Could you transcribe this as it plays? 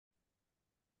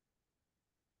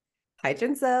Hi,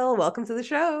 Janzel. Welcome to the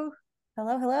show.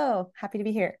 Hello, hello. Happy to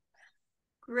be here.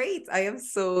 Great. I am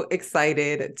so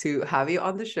excited to have you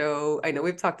on the show. I know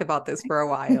we've talked about this for a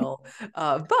while,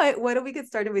 but why don't we get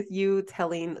started with you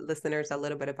telling listeners a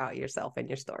little bit about yourself and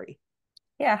your story?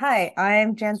 Yeah, hi.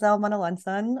 I'm Janzel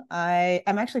Manalansan.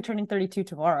 I'm actually turning 32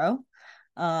 tomorrow.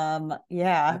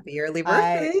 Yeah. Happy early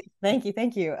I birthday.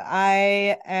 Thank you.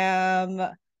 I am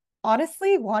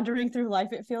honestly wandering through life,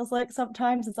 it feels like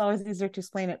sometimes. It's always easier to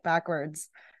explain it backwards.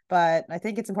 But I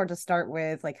think it's important to start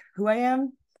with like who I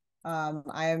am.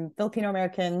 I'm Filipino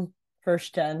American,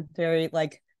 first gen, very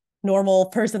like normal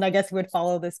person, I guess, who would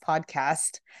follow this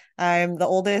podcast. I'm the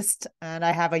oldest, and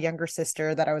I have a younger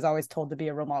sister that I was always told to be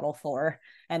a role model for.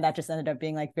 And that just ended up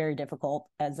being like very difficult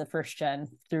as a first gen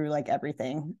through like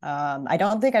everything. I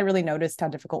don't think I really noticed how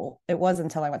difficult it was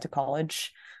until I went to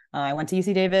college. I went to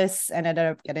UC Davis and ended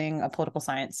up getting a political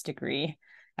science degree.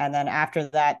 And then after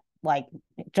that, like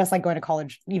just like going to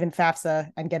college, even FAFSA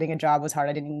and getting a job was hard.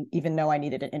 I didn't even know I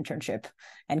needed an internship,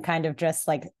 and kind of just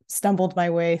like stumbled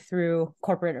my way through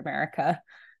corporate America.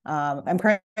 I'm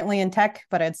currently in tech,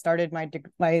 but I had started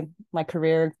my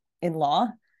career in law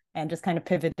and just kind of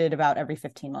pivoted about every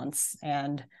 15 months,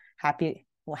 and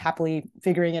happily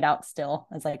figuring it out still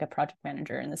as like a project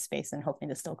manager in this space and hoping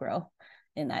to still grow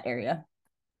in that area.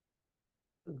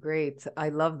 Great. I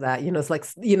love that. It's like,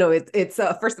 it's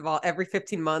first of all, every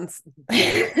 15 months.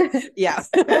 Yeah,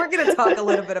 we're gonna talk a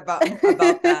little bit about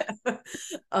that.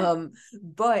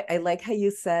 But I like how you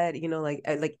said,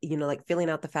 like filling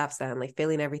out the FAFSA and like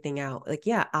filling everything out. Like,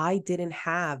 yeah, I didn't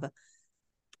have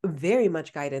very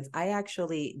much guidance. I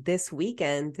actually, this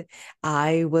weekend,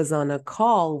 I was on a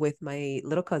call with my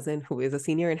little cousin who is a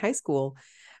senior in high school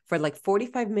for like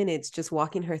 45 minutes, just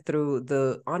walking her through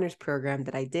the honors program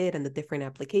that I did and the different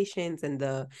applications and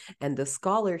the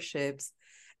scholarships.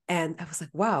 And I was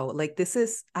like, wow, like this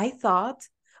is, I thought,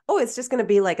 oh, it's just going to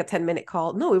be like a 10-minute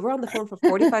call. No, we were on the phone for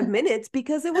 45 minutes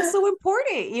because it was so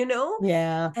important.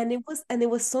 Yeah. And it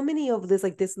was so many of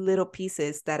this little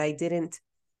pieces that I didn't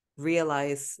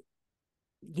realize,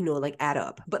 like add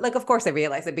up. But like, of course, I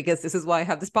realize it because this is why I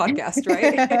have this podcast,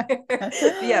 right?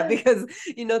 Yeah, because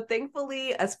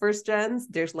thankfully, as first gens,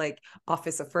 there's like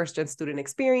Office of First Gen Student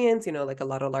Experience. Like a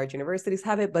lot of large universities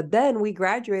have it. But then we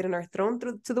graduate and are thrown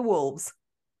through to the wolves.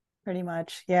 Pretty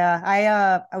much. Yeah.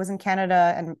 I was in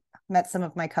Canada and met some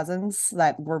of my cousins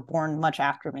that were born much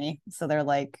after me. So they're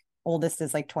like oldest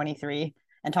is like 23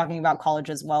 and talking about college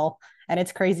as well. And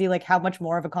it's crazy like how much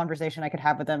more of a conversation I could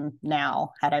have with them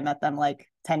now. Had I met them like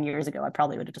 10 years ago, I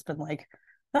probably would have just been like,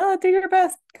 do your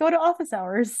best, go to office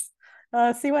hours,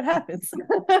 see what happens.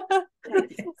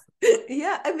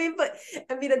 Yeah, but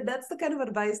that's the kind of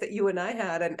advice that you and I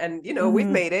had, and we've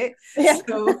Mhm. made it. Yeah.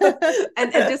 So,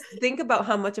 and just think about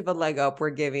how much of a leg up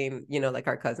we're giving, like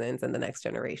our cousins and the next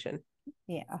generation.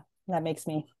 Yeah. That makes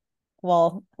me,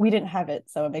 well, we didn't have it,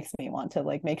 so it makes me want to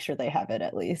like make sure they have it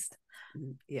at least.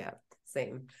 Yeah,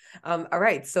 same. All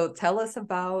right, so tell us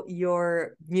about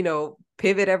your,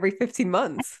 pivot every 15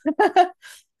 months.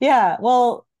 Yeah,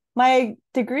 well, my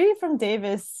degree from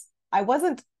Davis, I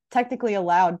wasn't technically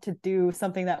allowed to do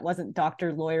something that wasn't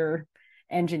doctor, lawyer,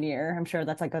 engineer. I'm sure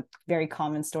that's like a very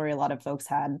common story a lot of folks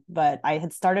had, but I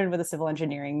had started with a civil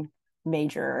engineering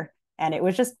major and it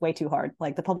was just way too hard.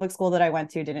 Like the public school that I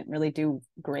went to didn't really do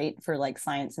great for like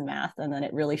science and math, and then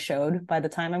it really showed by the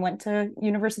time I went to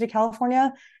University of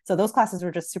California. So those classes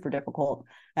were just super difficult.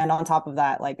 And on top of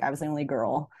that, like I was the only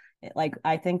girl. Like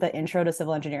I think the intro to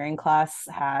civil engineering class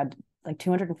had like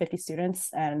 250 students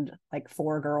and like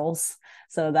four girls,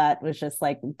 so that was just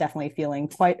like definitely feeling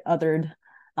quite othered.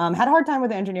 Had a hard time with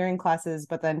the engineering classes,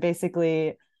 but then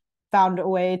basically found a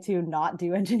way to not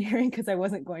do engineering because I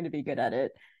wasn't going to be good at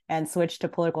it, and switched to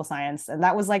political science. And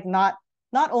that was like not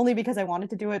only because I wanted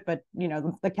to do it, but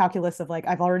the calculus of like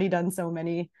I've already done so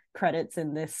many credits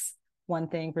in this one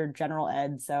thing for general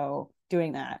ed, so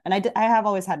doing that. And I have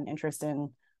always had an interest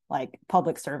in like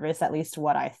public service, at least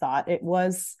what I thought it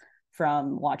was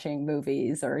from watching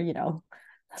movies, or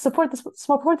support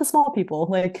the small people.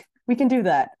 Like we can do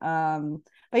that.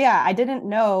 But yeah, I didn't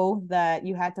know that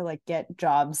you had to like get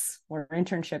jobs or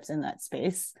internships in that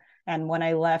space. And when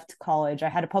I left college, I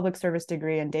had a public service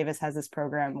degree, and Davis has this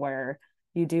program where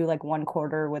you do like one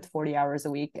quarter with 40 hours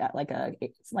a week at like a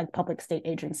like public state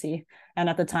agency. And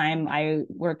at the time I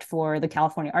worked for the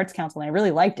California Arts Council and I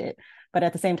really liked it. But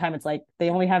at the same time, it's like they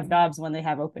only have jobs when they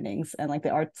have openings. And like the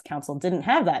Arts Council didn't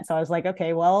have that. So I was like,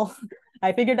 okay, well,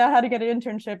 I figured out how to get an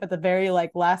internship at the very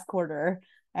like last quarter,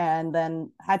 and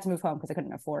then had to move home because I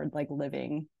couldn't afford like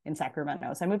living in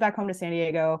Sacramento. So I moved back home to San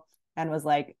Diego, and was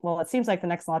like, well, it seems like the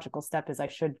next logical step is I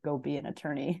should go be an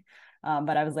attorney.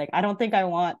 But I was like, I don't think I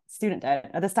want student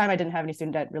debt. At this time, I didn't have any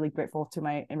student debt, really grateful to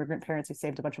my immigrant parents who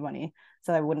saved a bunch of money.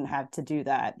 So I wouldn't have to do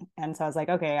that. And so I was like,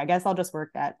 okay, I guess I'll just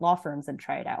work at law firms and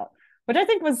try it out, which I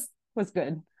think was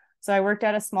good. So I worked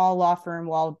at a small law firm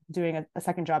while doing a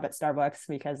second job at Starbucks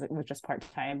because it was just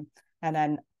part-time. And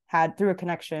then had through a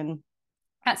connection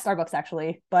at Starbucks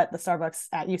actually, but the Starbucks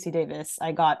at UC Davis,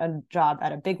 I got a job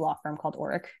at a big law firm called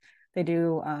Oric. They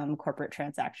do corporate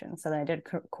transactions. So then I did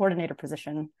a coordinator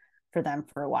position for them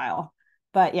for a while.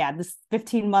 But yeah, this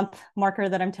 15-month marker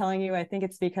that I'm telling you, I think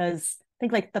it's because I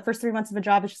think like the first 3 months of a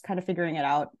job is just kind of figuring it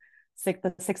out.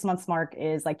 The 6 months mark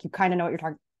is like you kind of know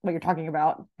what you're talking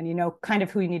about, and you know kind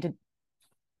of who you need to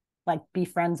like be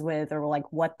friends with or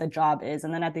like what the job is.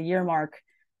 And then at the year mark,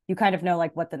 you kind of know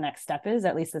like what the next step is.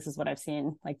 At least this is what I've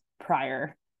seen like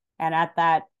prior. And at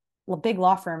that big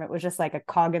law firm, it was just like a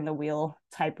cog in the wheel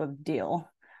type of deal.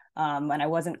 And I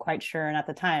wasn't quite sure. And at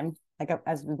the time, like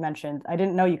as we've mentioned, I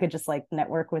didn't know you could just like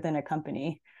network within a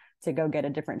company to go get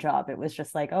a different job. It was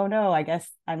just like, oh no, I guess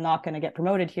I'm not going to get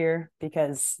promoted here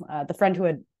because the friend who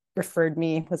had referred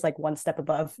me was like one step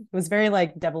above. It was very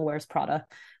like Devil Wears Prada,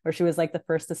 where she was like the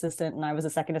first assistant and I was a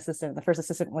second assistant. The first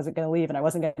assistant wasn't going to leave and I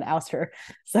wasn't going to oust her.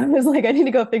 So I was like, I need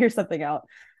to go figure something out.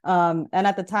 And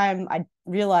at the time, I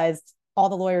realized all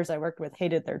the lawyers I worked with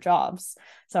hated their jobs.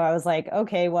 So I was like,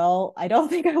 okay, well, I don't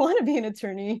think I want to be an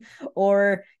attorney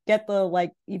or get the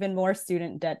like even more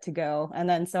student debt to go. And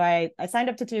then so I signed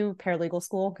up to do paralegal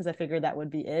school because I figured that would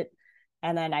be it.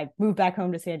 And then I moved back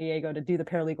home to San Diego to do the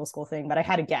paralegal school thing, but I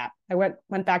had a gap. I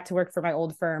went back to work for my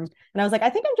old firm and I was like, I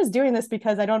think I'm just doing this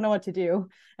because I don't know what to do.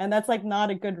 And that's like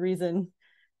not a good reason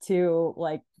to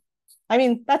like, I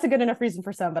mean, that's a good enough reason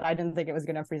for some, but I didn't think it was a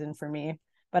good enough reason for me.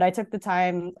 But I took the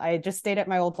time, I just stayed at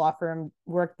my old law firm,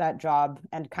 worked that job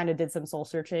and kind of did some soul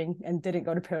searching and didn't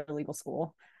go to paralegal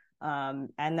school. And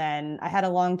then I had a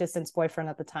long distance boyfriend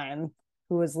at the time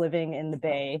who was living in the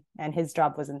Bay and his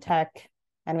job was in tech.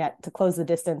 And to close the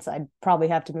distance, I'd probably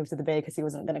have to move to the Bay because he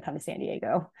wasn't going to come to San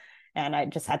Diego. And I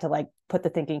just had to like put the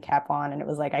thinking cap on. And it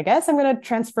was like, I guess I'm going to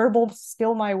transferable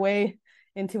skill my way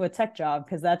into a tech job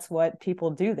because that's what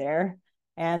people do there.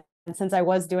 And since I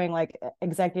was doing like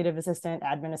executive assistant,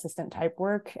 admin assistant type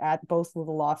work at both of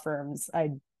the law firms,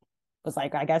 I was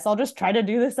like, I guess I'll just try to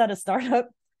do this at a startup,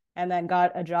 and then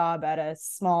got a job at a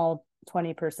small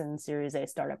 20-person Series A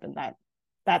startup. And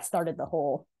that started the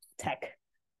whole tech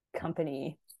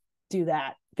company do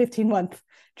that 15-month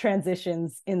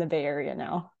transitions in the Bay Area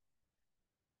now.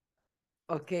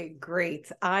 Okay,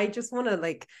 great. I just want to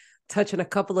like touch on a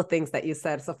couple of things that you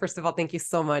said. So first of all, thank you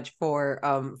so much for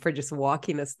just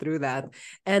walking us through that.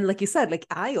 And like you said, like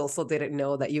I also didn't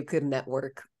know that you could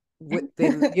network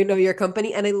within your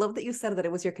company. And I love that you said that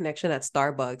it was your connection at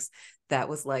Starbucks that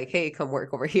was like, hey, come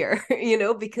work over here,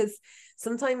 because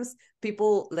sometimes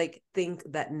people like think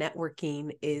that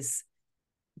networking is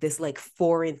this like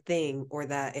foreign thing or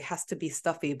that it has to be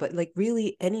stuffy, but like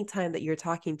really anytime that you're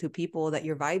talking to people that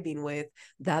you're vibing with,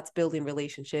 that's building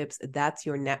relationships, that's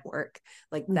your network.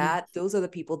 Like that, those are the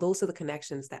people, those are the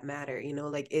connections that matter,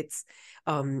 like it's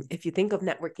if you think of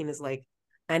networking as like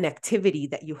an activity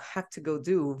that you have to go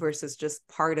do versus just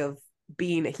part of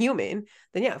being a human,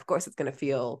 then yeah, of course it's going to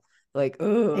feel like,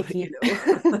 oh, yeah.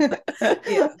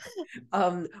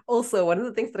 Also, one of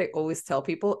the things that I always tell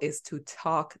people is to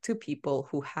talk to people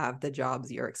who have the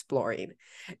jobs you're exploring.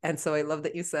 And so I love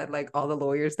that you said like all the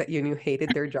lawyers that you knew hated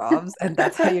their jobs and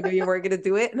that's how you knew you weren't going to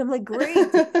do it. And I'm like, great.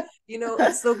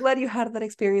 I'm so glad you had that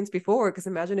experience before, because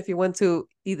imagine if you went to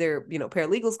either,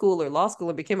 paralegal school or law school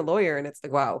and became a lawyer and it's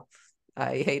like, wow,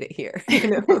 I hate it here.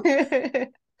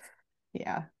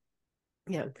 Yeah.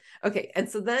 Yeah. Okay. And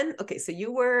so then, so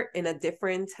you were in a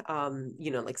different,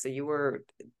 so you were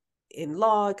in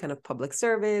law, kind of public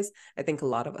service. I think a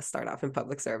lot of us start off in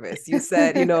public service. You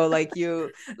said, like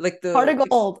you, like Heart of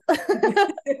gold.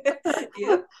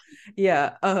 Yeah.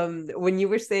 Yeah. When you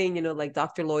were saying, like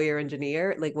doctor, lawyer,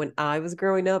 engineer, like when I was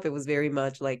growing up, it was very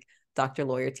much like doctor,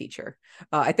 lawyer, teacher.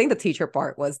 I think the teacher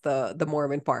part was the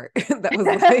Mormon part that was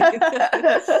like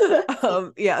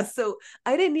yeah, so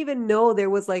I didn't even know there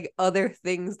was like other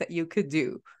things that you could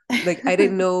do. Like I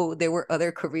didn't know there were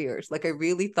other careers. Like I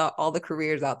really thought all the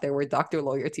careers out there were doctor,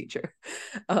 lawyer, teacher.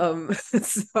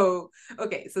 So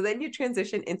okay, so then you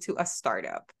transition into a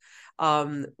startup.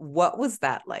 What was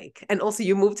that like? And also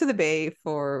you moved to the Bay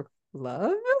for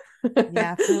love?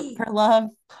 Yeah, for love.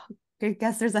 I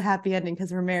guess there's a happy ending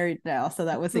because we're married now, so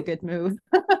that was a good move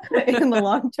in the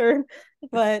long term.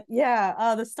 But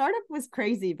yeah, the startup was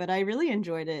crazy, but I really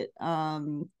enjoyed it.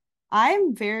 I'm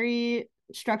very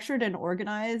structured and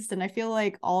organized. And I feel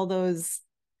like all those,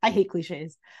 I hate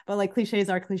cliches, but like cliches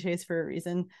are cliches for a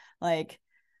reason. Like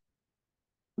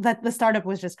that the startup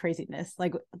was just craziness,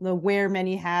 like the wear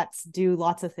many hats, do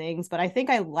lots of things. But I think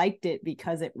I liked it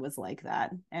because it was like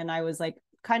that. And I was like,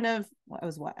 kind of,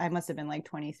 I must have been like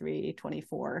 23,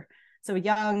 24. So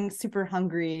young, super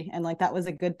hungry. And like that was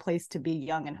a good place to be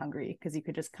young and hungry because you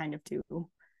could just kind of do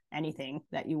anything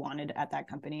that you wanted at that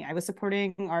company. I was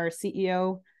supporting our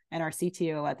CEO and our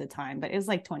CTO at the time, but it was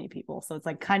like 20 people. So it's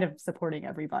like kind of supporting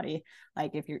everybody.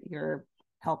 Like if you're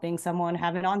helping someone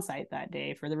have an on-site that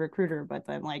day for the recruiter, but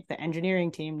then like the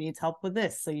engineering team needs help with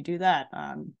this, so you do that.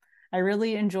 I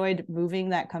really enjoyed moving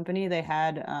that company.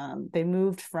 They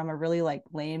moved from a really like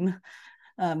lame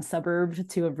suburb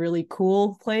to a really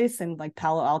cool place in like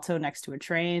Palo Alto next to a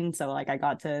train. So like I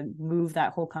got to move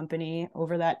that whole company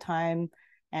over that time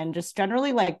and just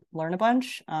generally like learn a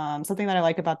bunch. Something that I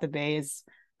like about the Bay is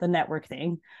the network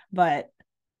thing, but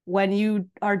when you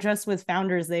are just with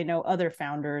founders, they know other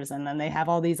founders, and then they have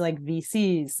all these like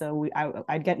VCs. So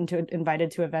I'd get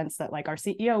invited to events that like our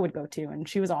CEO would go to, and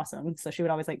she was awesome. So she would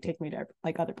always like take me to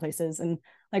like other places. And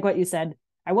like what you said,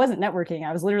 I wasn't networking.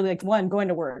 I was literally like, one, going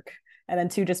to work, and then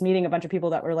two, just meeting a bunch of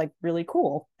people that were like really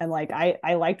cool. And like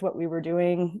I liked what we were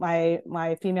doing.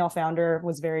 My female founder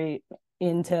was very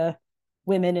into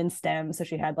women in STEM. So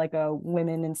she had like a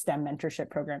women in STEM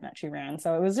mentorship program that she ran.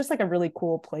 So it was just like a really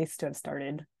cool place to have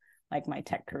started like my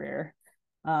tech career.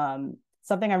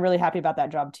 Something I'm really happy about that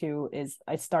job too is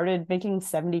I started making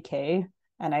 70K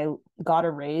and I got a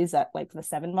raise at like the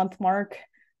 7-month mark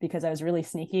because I was really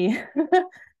sneaky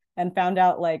and found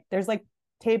out like there's like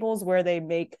tables where they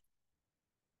make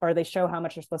or they show how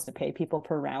much you're supposed to pay people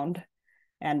per round.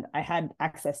 And I had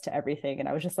access to everything. And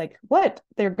I was just like, what?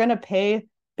 They're going to pay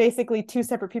basically 2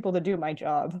 separate people to do my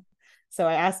job. So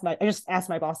I just asked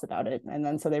my boss about it. And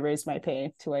then so they raised my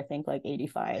pay to, I think, like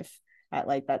 85 at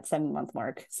like that 7-month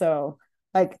mark. So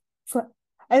like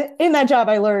in that job,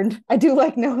 I learned I do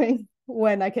like knowing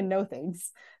when I can know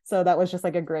things. So that was just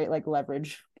like a great like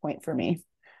leverage point for me.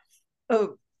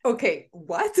 Oh, okay.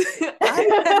 What?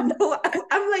 I had no,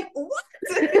 I'm like,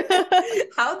 what?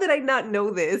 How did I not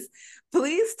know this?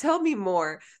 Please tell me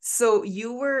more. So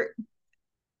you were,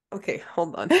 okay,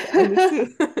 hold on.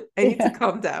 I need to Yeah.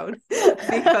 calm down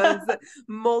because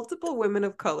multiple women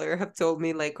of color have told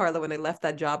me, like, Carla, when I left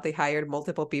that job, they hired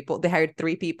multiple people. They hired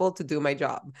 3 people to do my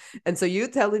job. And so you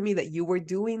telling me that you were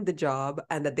doing the job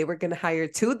and that they were going to hire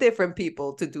 2 different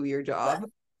people to do your job.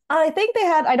 I think they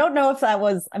had, I don't know if that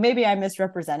was, maybe I'm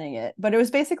misrepresenting it, but it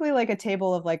was basically like a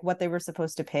table of like what they were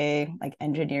supposed to pay, like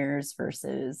engineers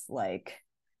versus like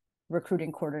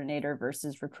recruiting coordinator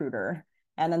versus recruiter.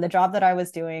 And then the job that I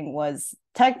was doing was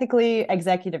technically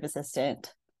executive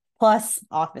assistant plus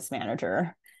office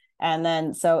manager. And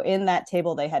then so in that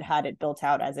table, they had it built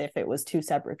out as if it was 2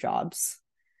 separate jobs.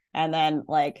 And then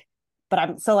like, but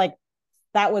I'm so like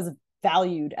that was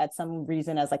valued at some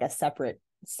reason as like a separate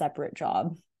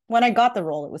job. When I got the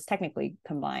role, it was technically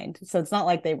combined. So it's not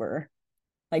like they were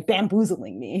like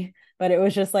bamboozling me, but it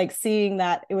was just like seeing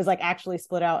that it was like actually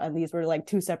split out and these were like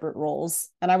 2 separate roles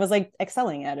and I was like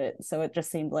excelling at it, so it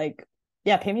just seemed like,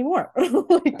 yeah, pay me more.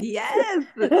 Like... Yes.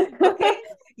 Okay.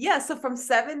 Yeah. So from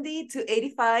 70 to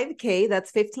 85K,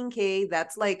 that's 15K.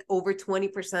 That's like over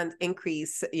 20%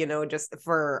 increase, just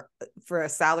for a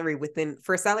salary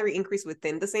increase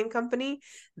within the same company.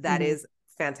 That Mm-hmm. is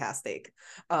fantastic.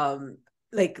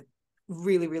 Like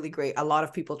really, really great. A lot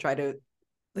of people try to,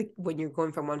 like, when you're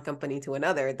going from one company to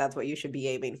another, that's what you should be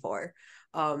aiming for.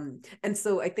 And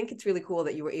so I think it's really cool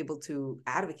that you were able to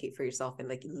advocate for yourself and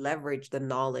like leverage the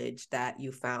knowledge that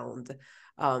you found.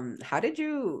 How did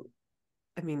you,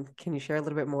 I mean, can you share a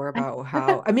little bit more about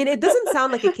how, I mean, it doesn't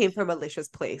sound like it came from a malicious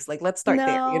place. Like, let's start there,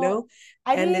 No,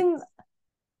 I And it, mean,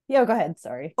 yeah, go ahead,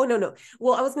 sorry. oh, no, no.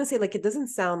 Well, I was going to say, like, it doesn't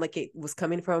sound like it was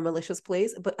coming from a malicious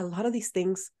place, but a lot of these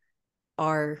things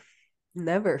are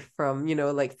never from,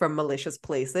 like from malicious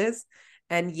places.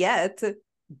 And yet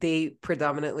they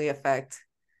predominantly affect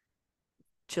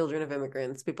children of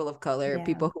immigrants, people of color, Yeah.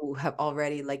 people who have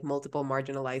already like multiple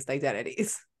marginalized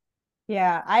identities.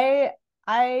 Yeah, I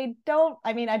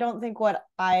don't think what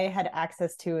I had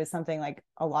access to is something like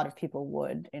a lot of people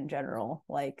would in general.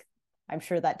 Like I'm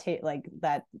sure that like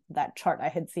that chart I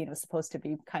had seen was supposed to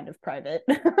be kind of private.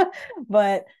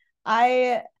 But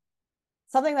I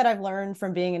something that I've learned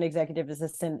from being an executive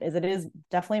assistant is it is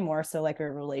definitely more so like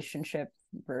a relationship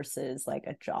versus like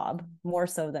a job, more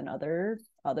so than other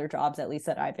jobs, at least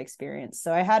that I've experienced.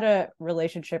 So I had a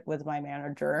relationship with my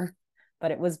manager,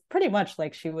 but it was pretty much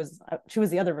like she was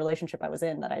the other relationship I was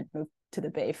in that I'd moved to the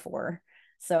Bay for.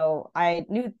 So I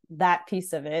knew that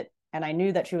piece of it. And I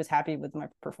knew that she was happy with my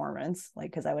performance,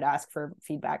 like, because I would ask for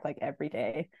feedback like every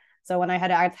day. So when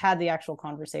I've had the actual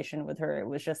conversation with her, it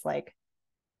was just like,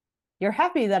 you're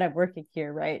happy that I'm working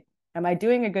here, right? Am I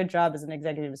doing a good job as an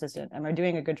executive assistant? Am I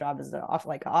doing a good job as an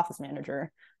office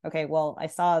manager? Okay, well, I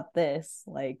saw this.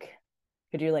 Like,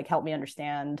 could you like help me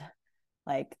understand?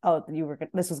 Like, oh,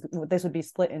 this would be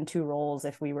split in two roles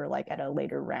if we were like at a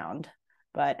later round.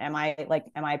 But am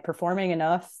I performing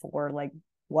enough for like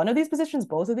one of these positions,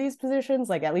 both of these positions?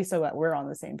 Like, at least so that we're on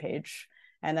the same page.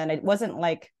 And then it wasn't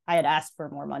like I had asked for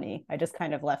more money. I just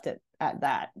kind of left it at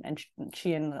that. And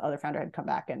she and the other founder had come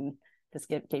back and just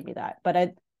gave me that.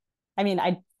 But I mean,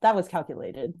 that was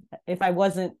calculated. If I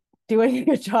wasn't doing a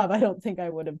good job, I don't think I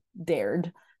would have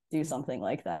dared do something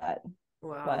like that.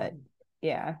 Wow. But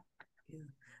yeah. Yeah.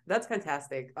 That's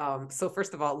fantastic. So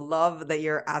first of all, love that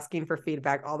you're asking for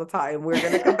feedback all the time. We're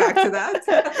gonna come back to that.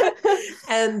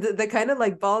 And the kind of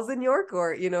like balls in your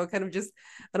court, kind of just,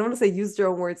 I don't want to say use your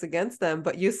own words against them,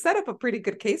 but you set up a pretty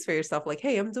good case for yourself. Like,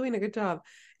 hey, I'm doing a good job.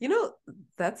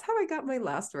 That's how I got my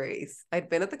last raise. I'd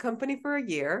been at the company for a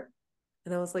year,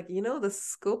 and I was like, the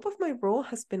scope of my role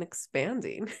has been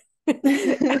expanding.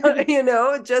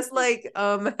 Just like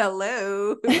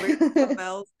hello,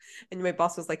 bells. And my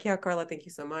boss was like, yeah, Carla, thank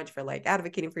you so much for like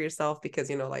advocating for yourself, because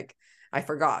like I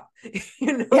forgot.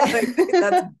 Yeah. Like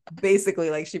that's basically,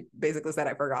 like, she basically said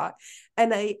I forgot.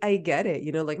 And I get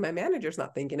it, like my manager's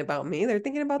not thinking about me, they're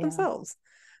thinking about Yeah. themselves.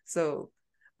 So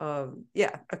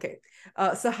yeah, okay.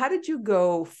 So how did you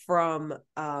go from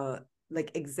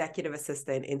like executive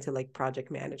assistant into like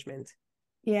project management?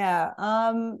 Yeah.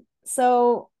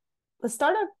 So the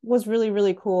startup was really,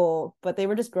 really cool, but they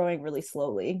were just growing really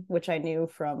slowly, which I knew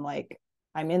from like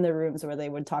I'm in the rooms where they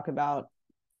would talk about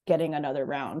getting another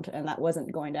round, and that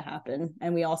wasn't going to happen.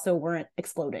 And we also weren't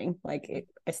exploding. Like it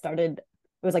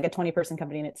was like a 20-person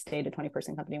company, and it stayed a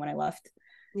 20-person company when I left.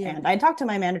 Yeah. And I talked to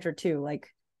my manager too, like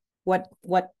what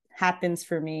happens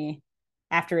for me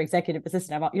after executive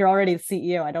assistant. You're already the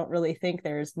CEO. I don't really think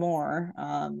there's more.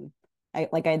 I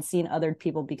had seen other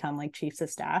people become like chiefs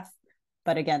of staff,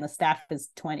 but again, the staff is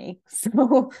 20,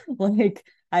 so like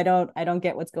I don't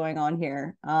get what's going on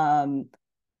here.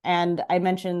 And I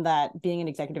mentioned that being an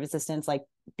executive assistant is like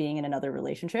being in another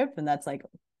relationship, and that's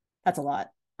a lot.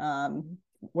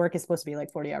 Work is supposed to be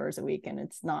like 40 hours a week, and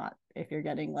it's not if you're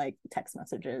getting like text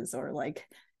messages or like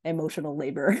emotional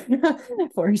labor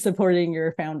for supporting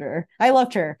your founder. I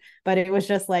loved her, but it was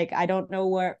just like I don't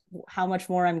know how much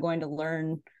more I'm going to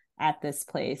learn at this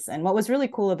place. And what was really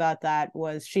cool about that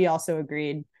was she also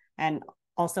agreed and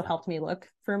also helped me look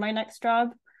for my next job.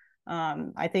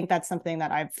 I think that's something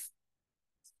that I've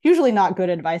usually not good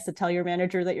advice to tell your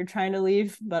manager that you're trying to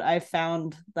leave, but I've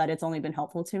found that it's only been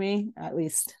helpful to me, at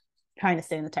least trying to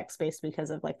stay in the tech space because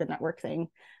of like the network thing.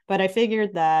 But I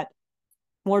figured that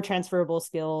more transferable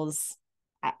skills.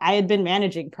 I had been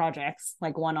managing projects,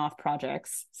 like one-off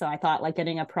projects. So I thought like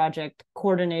getting a project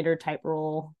coordinator type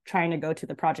role, trying to go to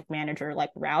the project manager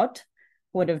like route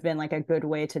would have been like a good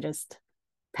way to just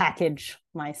package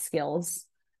my skills.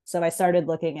 So I started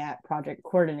looking at project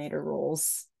coordinator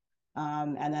roles.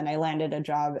 And then I landed a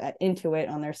job at Intuit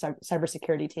on their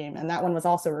cybersecurity team. And that one was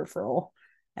also a referral.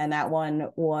 And that one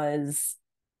was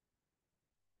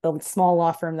the small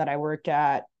law firm that I worked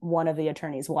at. One of the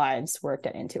attorney's wives worked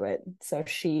at Intuit. So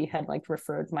she had like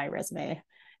referred my resume,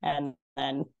 and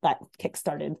then that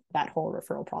kickstarted that whole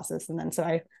referral process. And then so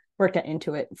I worked at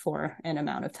Intuit for an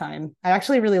amount of time. I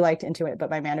actually really liked Intuit,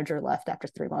 but my manager left after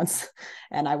 3 months.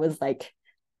 And I was like,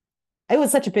 it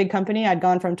was such a big company. I'd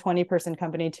gone from 20-person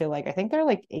company to like, I think they're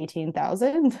like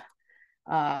 18,000.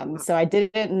 So I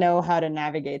didn't know how to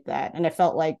navigate that. And it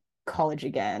felt like college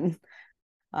again.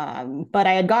 But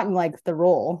I had gotten like the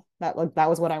role that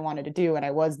was what I wanted to do, and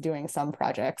I was doing some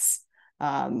projects.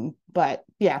 But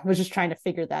yeah, I was just trying to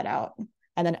figure that out.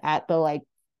 And then at the like,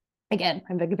 again,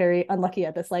 I'm like very unlucky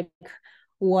at this like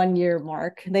 1 year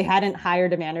mark. They hadn't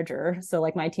hired a manager, so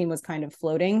like my team was kind of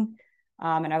floating.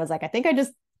 And I was like, I think I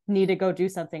just need to go do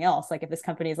something else. Like if this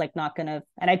company is like not gonna,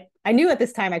 and I knew at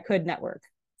this time I could network,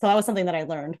 so that was something that I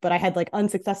learned. But I had like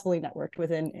unsuccessfully networked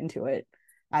within Intuit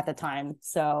at the time,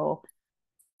 so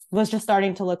was just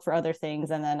starting to look for other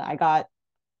things. And then I got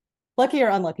lucky or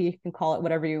unlucky, you can call it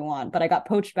whatever you want, but I got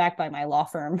poached back by my law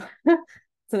firm.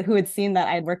 So who had seen that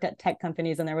I had worked at tech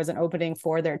companies, and there was an opening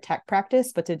for their tech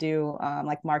practice, but to do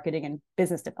like marketing and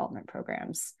business development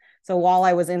programs. So while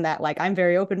I was in that, like, I'm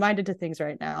very open-minded to things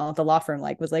right now, the law firm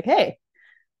like was like, hey,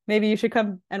 maybe you should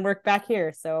come and work back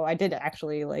here. So I did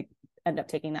actually like end up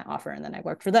taking that offer, and then I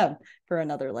worked for them for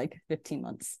another like 15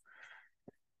 months.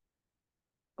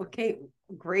 Okay,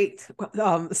 great.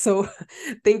 So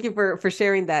thank you for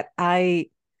sharing that.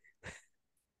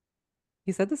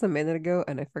 You said this a minute ago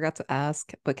and I forgot to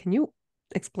ask, but can you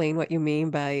explain what you mean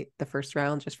by the first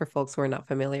round, just for folks who are not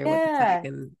familiar with the tech Yeah.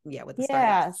 and yeah, with the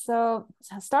startups? Yeah. So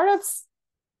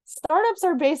startups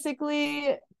are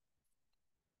basically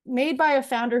made by a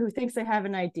founder who thinks they have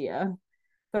an idea.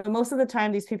 But most of the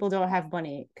time, these people don't have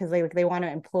money because they want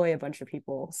to employ a bunch of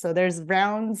people. So there's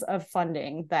rounds of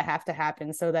funding that have to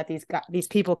happen so that these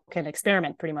people can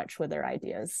experiment pretty much with their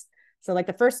ideas. So like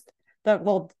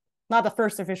not the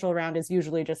first official round is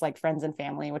usually just like friends and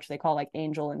family, which they call like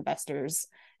angel investors.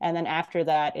 And then after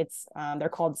that, it's they're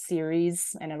called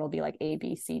series, and it'll be like A,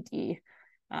 B, C, D,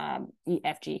 E,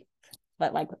 F, G.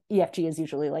 But like EFG is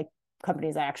usually like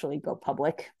companies that actually go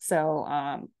public.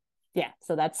 So yeah,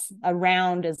 so that's a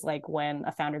round is like when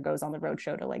a founder goes on the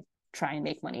roadshow to like try and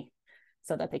make money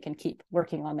so that they can keep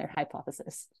working on their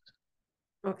hypothesis.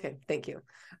 Okay, thank you.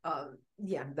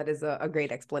 Yeah, that is a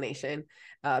great explanation.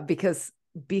 Because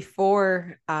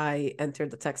before I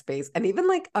entered the tech space, and even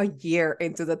like a year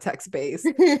into the tech space,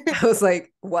 I was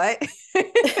like, what?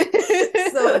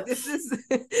 So this is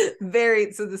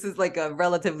so this is like a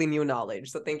relatively new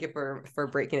knowledge. So thank you for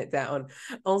breaking it down.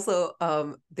 Also,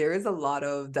 there is a lot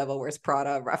of Devil Wears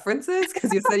Prada references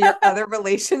because you said your other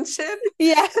relationship.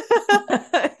 Yeah.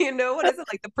 You know, what is it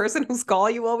like the person whose call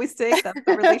you always take? That's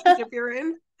the relationship you're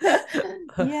in.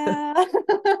 Yeah.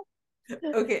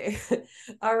 Okay.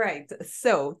 All right.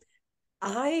 So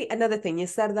another thing, you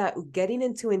said that getting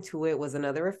into Intuit was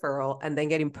another referral and then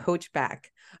getting poached back.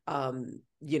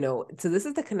 So this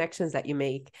is the connections that you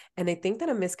make. And I think that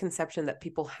a misconception that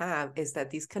people have is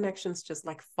that these connections just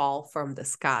like fall from the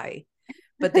sky,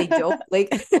 but they don't, like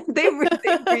they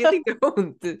really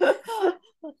don't.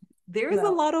 There's a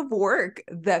No. lot of work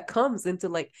that comes into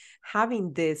like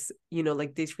having this,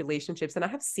 like these relationships. And I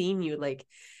have seen you like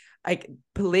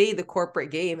play the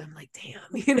corporate game. I'm like, damn.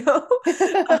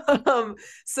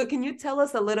 So can you tell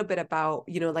us a little bit about,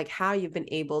 like how you've been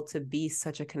able to be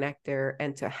such a connector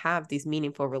and to have these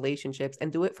meaningful relationships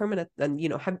and do it from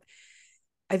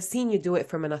I've seen you do it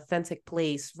from an authentic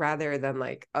place rather than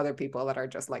like other people that are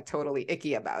just like totally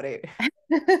icky about it.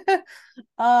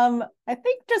 I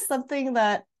think just something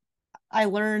that I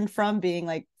learned from being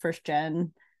like first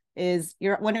gen is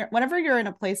whenever you're in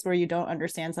a place where you don't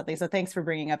understand something. So thanks for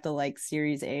bringing up the like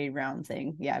series A round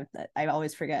thing. Yeah, I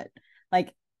always forget.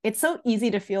 Like it's so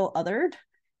easy to feel othered,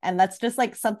 and that's just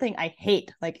like something I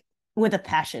hate like with a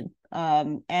passion.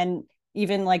 And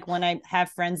even like when I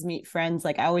have friends meet friends,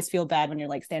 like I always feel bad when you're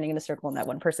like standing in a circle and that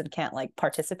one person can't like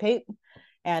participate.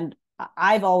 And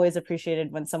I've always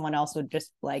appreciated when someone else would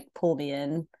just like pull me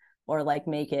in or like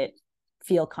make it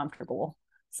feel comfortable.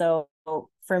 So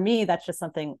for me, that's just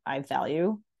something I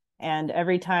value. And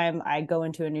every time I go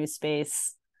into a new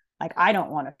space, like I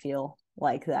don't want to feel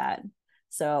like that.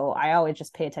 So I always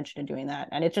just pay attention to doing that.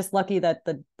 And it's just lucky that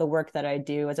the work that I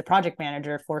do as a project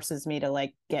manager forces me to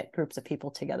like get groups of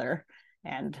people together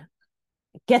and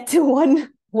get to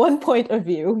one point of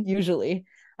view usually.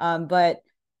 But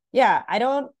yeah, I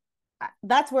don't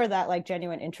that's where that like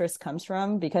genuine interest comes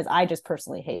from because I just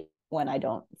personally hate when I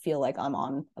don't feel like I'm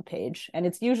on a page. And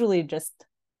it's usually just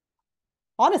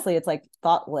honestly, it's like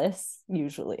thoughtless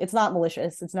usually. It's not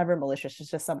malicious. It's never malicious.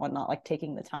 It's just someone not like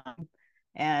taking the time.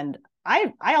 And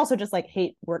I also just like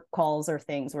hate work calls or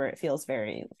things where it feels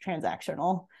very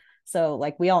transactional. So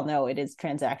like we all know it is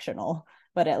transactional,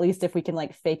 but at least if we can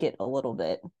like fake it a little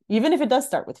bit, even if it does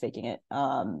start with faking it,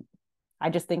 I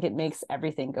just think it makes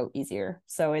everything go easier.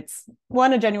 So it's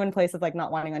a genuine place of like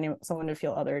not wanting someone to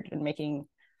feel othered and making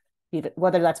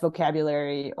whether that's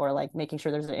vocabulary or like making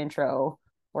sure there's an intro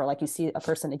or like you see a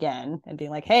person again and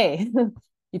being like, hey,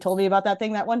 you told me about that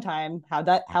thing that one time. How'd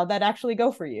that actually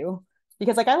go for you?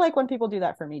 Because like I like when people do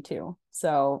that for me too.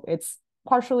 So it's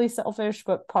partially selfish,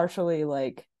 but partially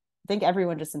like I think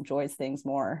everyone just enjoys things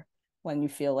more when you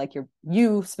feel like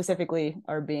you specifically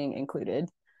are being included.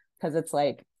 Because it's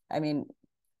like, I mean,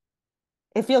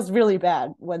 it feels really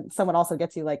bad when someone also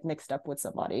gets you like mixed up with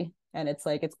somebody. And it's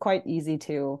like it's quite easy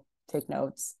to take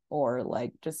notes or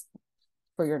like just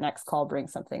for your next call bring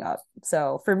something up.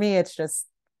 So for me it's just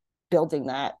building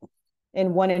that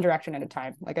in one interaction at a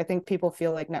time. Like I think people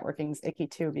feel like networking is icky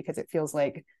too because it feels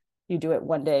like you do it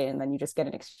one day and then you just get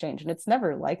an exchange and it's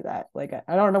never like that. Like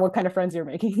I don't know what kind of friends you're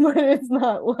making, but it's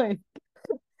not like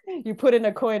you put in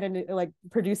a coin and it like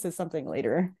produces something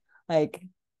later. Like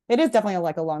it is definitely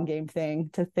like a long game thing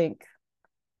to think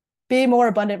be more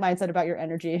abundant mindset about your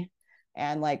energy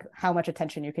and like how much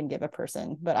attention you can give a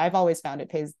person. But I've always found it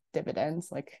pays dividends.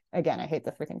 Like again, I hate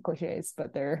the freaking cliches,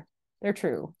 but they're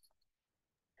true.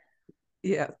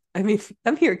 Yeah. I mean,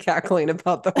 I'm here cackling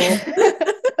about the whole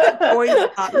coin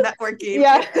networking.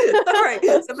 Yeah. All right.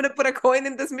 So I'm going to put a coin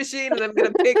in this machine and I'm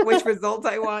going to pick which result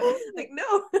I want. Like,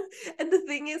 no. And the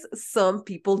thing is, some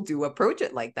people do approach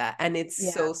it like that. And it's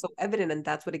Yeah. so evident. And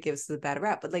that's what it gives to the bad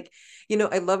rap. But like, you know,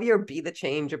 I love your be the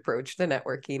change approach to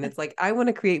networking. It's like, I want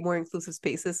to create more inclusive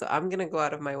spaces. So I'm going to go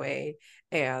out of my way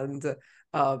and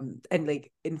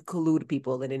like include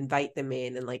people and invite them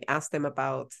in and like ask them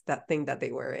about that thing that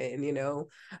they were in, you know.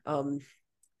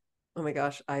 Oh my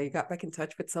gosh, I got back in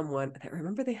touch with someone and I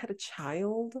remember they had a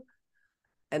child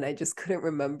and I just couldn't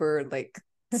remember like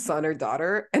son or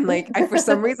daughter. And like I for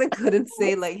some reason couldn't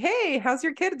say like, hey, how's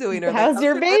your kid doing? Or like, How's how's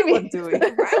your your little one baby?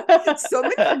 doing? Right. So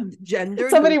many gender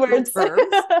So many neutral words.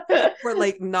 terms for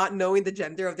like not knowing the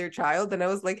gender of their child. And I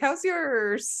was like, how's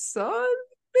your son?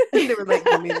 And they were like,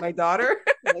 you mean my daughter?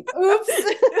 Like, oops.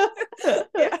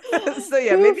 Yeah. So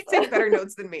yeah, maybe take better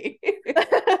notes than me.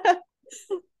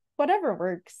 Whatever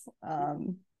works.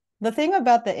 The thing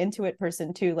about the Intuit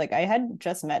person too, like I had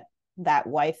just met that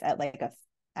wife at like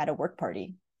a work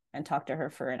party and talked to her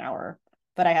for an hour,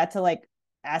 but I had to like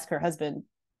ask her husband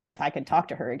if I could talk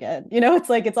to her again. You know, it's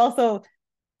like it's also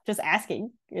just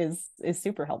asking is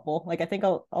super helpful. Like I think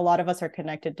a lot of us are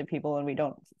connected to people and we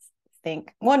don't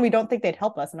think they'd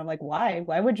help us, and I'm like, why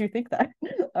would you think that?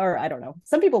 Or I don't know,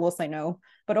 some people will say no,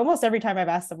 but almost every time I've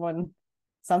asked someone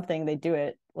something they do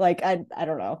it. Like I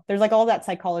don't know, there's like all that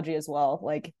psychology as well.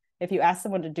 Like if you ask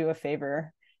someone to do a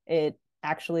favor, it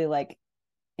actually like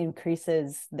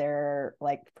increases their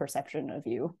like perception of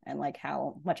you and like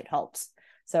how much it helps.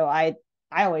 So I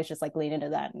always just like lean into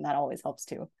that, and that always helps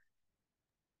too.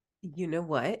 You know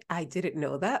what? I didn't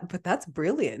know that, but that's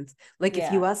brilliant. Like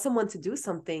if you Yeah. ask someone to do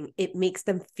something, it makes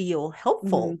them feel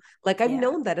helpful. Mm-hmm. Like I've Yeah.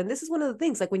 known that. And this is one of the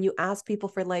things, like when you ask people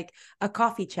for like a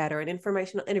coffee chat or an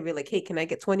informational interview, like, hey, can I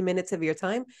get 20 minutes of your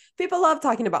time? People love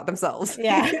talking about themselves,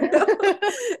 Yeah. you know?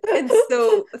 And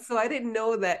so I didn't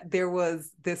know that there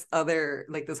was this other,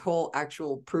 like this whole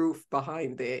actual proof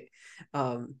behind it.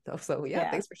 So yeah, Yeah.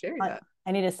 thanks for sharing I, that.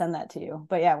 I need to send that to you.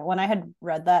 But yeah, when I had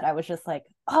read that, I was just like,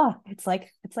 oh, it's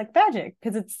like magic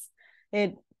because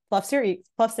it fluffs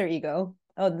their ego.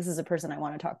 Oh, this is a person I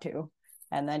want to talk to.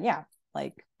 And then yeah,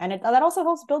 like and it that also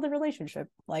helps build a relationship.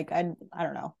 Like I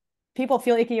don't know. People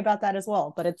feel icky about that as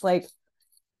well, but it's like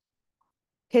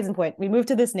case in point, we moved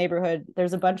to this neighborhood.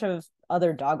 There's a bunch of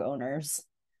other dog owners.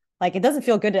 Like it doesn't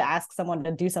feel good to ask someone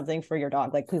to do something for your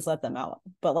dog. Like please let them out.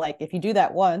 But like if you do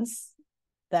that once,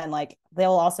 then like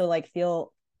they'll also like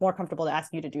feel more comfortable to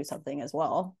ask you to do something as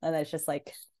well. And it's just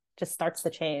like just starts the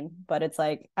chain. But it's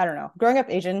like, I don't know. Growing up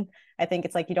Asian, I think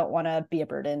it's like you don't want to be a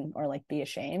burden or like be a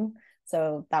shame.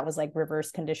 So that was like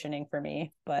reverse conditioning for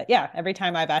me. But yeah, every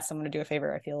time I've asked someone to do a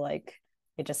favor, I feel like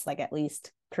it just like at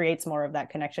least creates more of that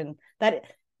connection that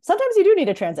sometimes you do need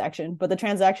a transaction, but the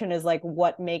transaction is like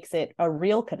what makes it a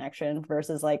real connection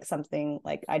versus like something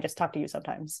like I just talk to you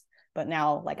sometimes, but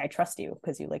now like I trust you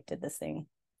because you like did this thing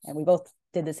and we both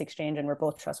did this exchange and we're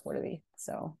both trustworthy.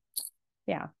 So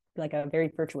yeah, like a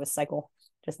very virtuous cycle,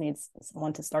 just needs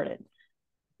someone to start it.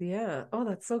 Yeah. Oh,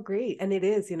 that's so great. And it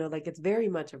is, you know, like it's very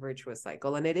much a virtuous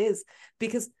cycle. And it is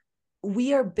because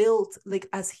we are built like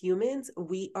as humans,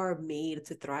 we are made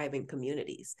to thrive in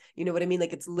communities. You know what I mean?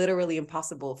 Like it's literally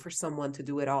impossible for someone to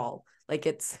do it all. Like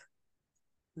it's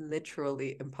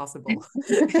literally impossible.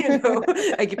 You know,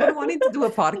 I keep on wanting to do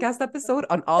a podcast episode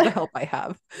on all the help I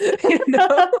have, you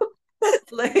know?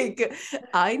 Like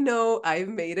I know I've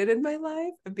made it in my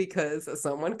life because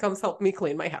someone comes help me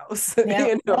clean my house, Yeah.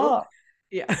 you know? Oh,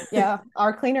 Yeah. yeah.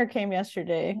 Our cleaner came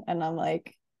yesterday and I'm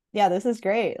like, yeah, this is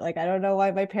great. Like, I don't know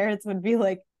why my parents would be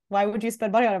like, why would you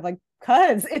spend money on it? I'm like,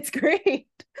 cause it's great.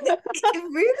 It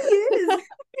really is,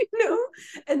 you know.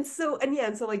 And so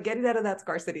like getting out of that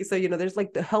scarcity, so you know there's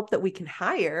like the help that we can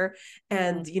hire,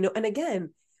 and Mm. you know, and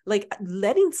again, like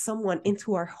letting someone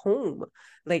into our home,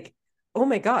 like, oh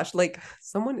my gosh, like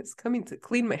someone is coming to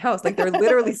clean my house, like they're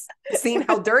literally seeing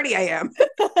how dirty I am.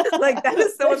 Like that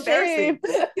is so The shame,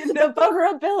 embarrassing, you know. the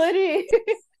vulnerability.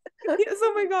 Yes,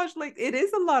 oh my gosh, like it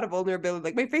is a lot of vulnerability,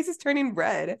 like my face is turning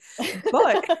red,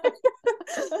 but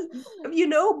you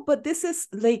know, but this is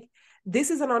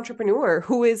an entrepreneur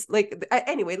who is like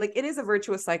anyway, like it is a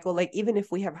virtuous cycle, like even if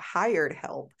we have hired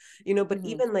help, you know, but Mhm.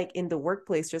 even like in the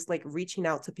workplace, just like reaching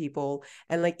out to people,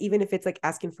 and like even if it's like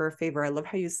asking for a favor. I love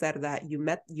how you said that you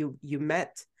met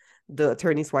the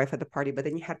attorney's wife at the party, but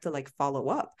then you had to like follow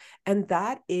up, and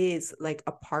that is like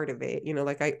a part of it, you know.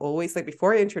 Like I always, like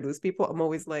before I introduce people, I'm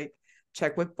always like,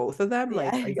 check with both of them, Yeah,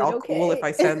 like, are is it y'all cool if okay?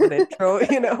 I send an intro,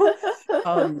 you know?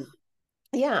 um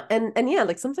Yeah. And yeah,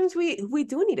 like sometimes we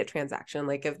do need a transaction.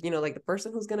 Like if, like the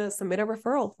person who's gonna submit a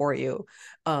referral for you,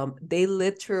 they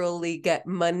literally get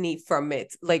money from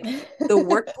it. Like the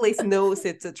workplace knows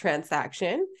it's a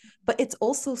transaction, but it's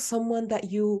also someone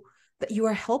that you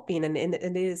are helping. And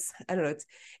it is, I don't know,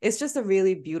 it's just a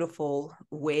really beautiful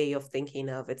way of thinking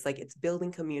of it's like it's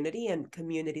building community, and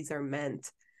communities are meant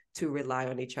to rely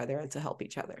on each other and to help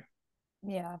each other.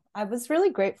 Yeah, I was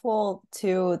really grateful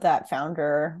to that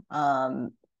founder.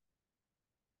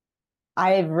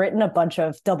 I've written a bunch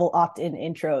of double opt-in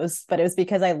intros, but it was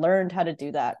because I learned how to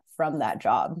do that from that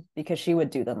job because she would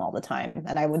do them all the time.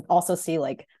 And I would also see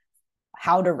like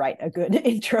how to write a good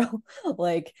intro.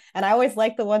 Like, and I always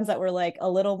like the ones that were like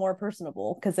a little more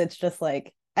personable because it's just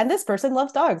like, and this person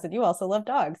loves dogs and you also love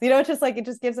dogs. It's just like, it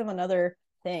just gives them another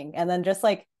thing. And then just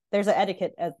like, there's an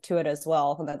etiquette to it as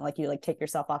well. And then like you like take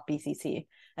yourself off BCC.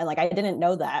 And like, I didn't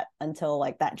know that until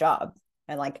like that job.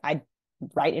 And like, I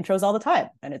write intros all the time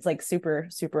and it's like super,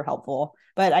 super helpful.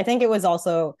 But I think it was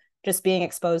also just being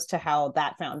exposed to how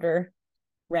that founder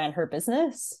ran her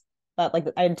business that like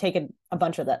I had taken a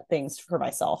bunch of that things for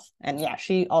myself. And yeah,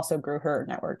 she also grew her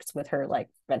networks with her like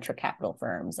venture capital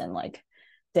firms and like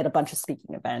did a bunch of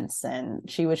speaking events.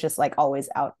 And she was just like always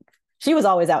out. She was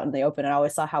always out in the open and I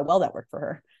always saw how well that worked for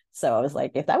her. So I was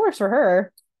like, if that works for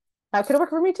her, how could it work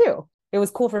for me too? It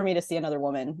was cool for me to see another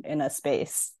woman in a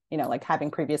space, like having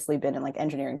previously been in like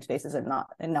engineering spaces and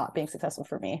not being successful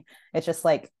for me. It's just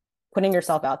like putting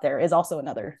yourself out there is also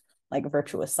another like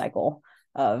virtuous cycle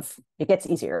of it gets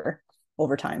easier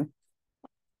over time.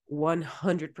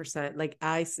 100%. Like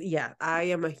yeah, I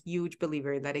am a huge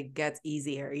believer in that it gets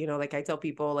easier. Like I tell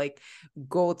people, like,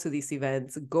 go to these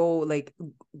events, go like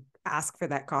ask for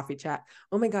that coffee chat.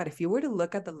 Oh my God, if you were to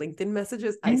look at the LinkedIn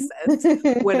messages I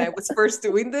sent when I was first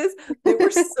doing this, they were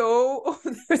so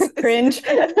Cringe.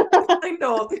 I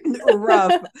know,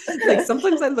 rough. Like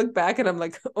sometimes I look back and I'm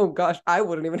like, oh gosh, I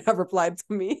wouldn't even have replied to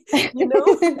me,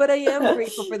 but I am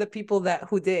grateful for the people that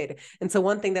who did. And so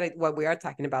one thing what we are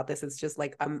talking about this is just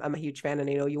like I'm a huge fan,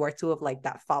 and you are too, of like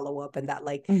that follow up and that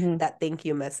like Mm-hmm. that thank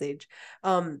you message.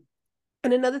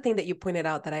 And another thing that you pointed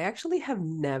out that I actually have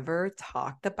never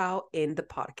talked about in the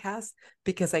podcast,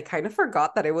 because I kind of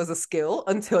forgot that it was a skill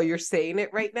until you're saying it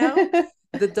right now,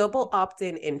 the double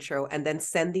opt-in intro and then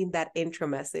sending that intro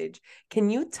message.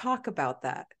 Can you talk about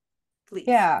that, please?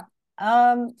 Yeah.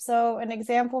 So an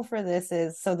example for this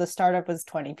is so the startup was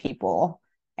 20 people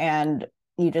and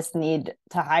you just need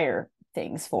to hire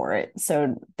things for it.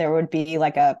 So there would be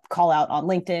like a call out on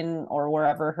LinkedIn or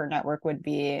wherever her network would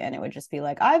be, and it would just be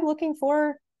like, I'm looking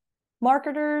for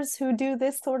marketers who do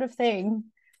this sort of thing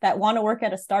that want to work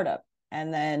at a startup.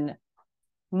 And then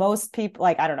most people,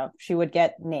 like, I don't know, she would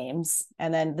get names.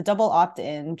 And then the double opt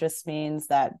in just means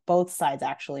that both sides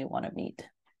actually want to meet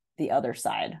the other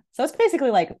side. So it's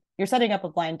basically like you're setting up a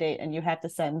blind date and you have to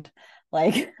send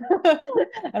like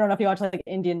I don't know if you watch like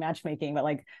Indian matchmaking, but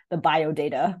like the bio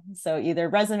data. So either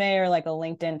resume or like a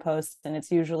LinkedIn post. And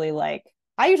it's usually like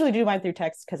I usually do mine through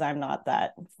text because I'm not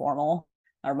that formal.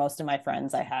 Or most of my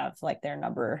friends, I have like their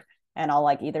number and I'll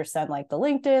like either send like the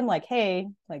LinkedIn, like, hey,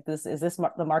 like this is this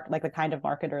the market, like the kind of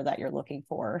marketer that you're looking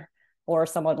for, or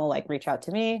someone will like reach out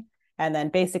to me. And then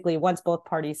basically once both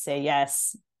parties say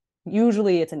yes,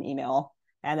 usually it's an email,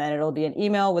 and then it'll be an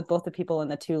email with both the people in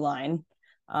the to line.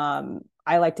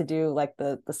 I like to do like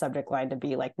the subject line to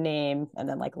be like name and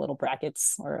then like little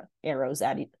brackets or arrows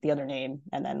at the other name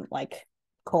and then like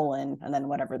colon and then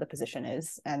whatever the position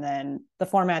is. And then the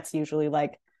format's usually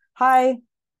like, hi,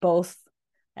 both,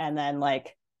 and then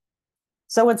like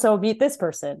so and so meet this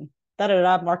person, da da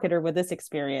da, marketer with this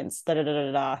experience, da da da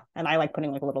da da. And I like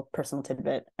putting like a little personal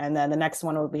tidbit. And then the next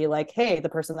one will be like, hey, the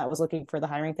person that was looking for the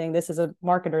hiring thing, this is a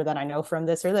marketer that I know from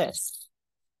this or this.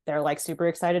 They're like super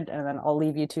excited, and then I'll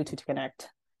leave you two to connect.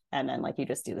 And then like you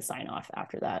just do the sign off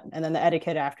after that. And then the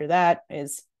etiquette after that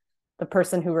is the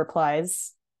person who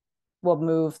replies will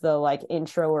move the like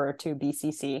intro to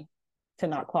BCC to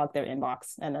not clog their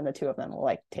inbox, and then the two of them will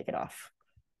like take it off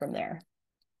from there.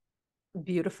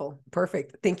 Beautiful.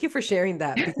 Perfect. Thank you for sharing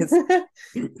that, because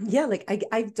yeah, like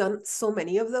I've done so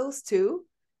many of those too.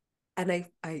 And I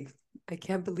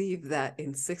can't believe that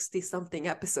in 60 something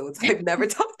episodes I've never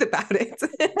talked about it.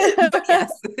 But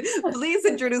yes, please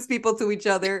introduce people to each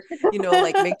other,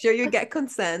 like make sure you get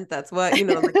consent. That's what,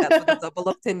 like that's what the double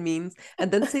opt-in means. And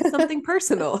then say something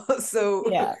personal. So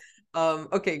Yeah.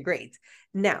 okay, great.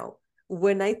 Now,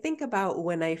 when I think about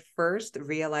when I first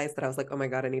realized that I was like, oh my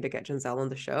God, I need to get Janzel on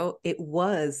the show, it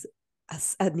was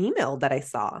an email that I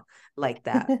saw like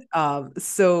that.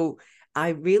 So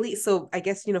So I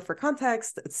guess, for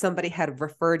context, somebody had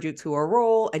referred you to a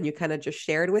role and you kind of just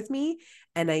shared with me.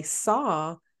 And I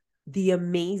saw the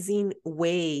amazing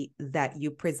way that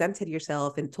you presented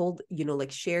yourself and told,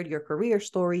 like shared your career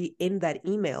story in that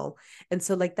email. And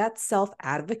so like that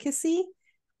self-advocacy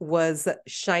was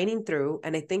shining through.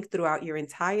 And I think throughout our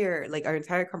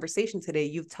entire conversation today,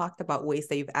 you've talked about ways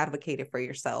that you've advocated for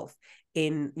yourself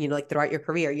in, like throughout your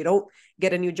career. You don't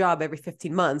get a new job every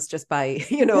 15 months just by,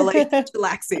 like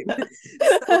relaxing.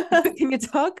 So can you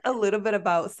talk a little bit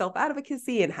about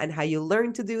self-advocacy and how you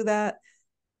learn to do that?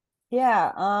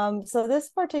 Yeah. So this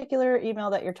particular email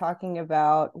that you're talking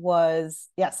about was,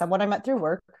 yeah, someone I met through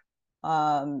work.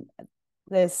 Um,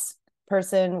 this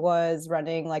person was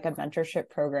running like a mentorship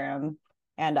program,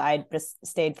 and I just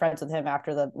stayed friends with him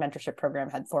after the mentorship program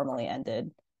had formally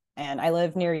ended. And I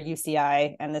live near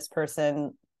UCI, and this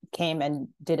person came and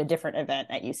did a different event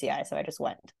at UCI, so I just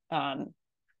went.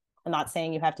 I'm not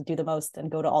saying you have to do the most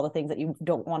and go to all the things that you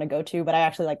don't want to go to, but I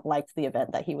actually liked the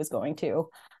event that he was going to.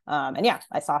 And yeah,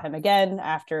 I saw him again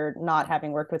after not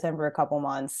having worked with him for a couple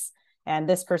months. And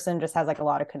this person just has a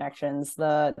lot of connections.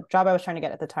 The job I was trying to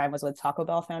get at the time was with Taco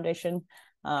Bell Foundation.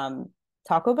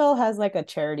 Taco Bell has a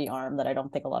charity arm that I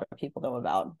don't think a lot of people know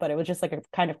about, but it was just a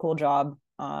kind of cool job.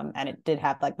 And it did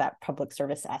have that public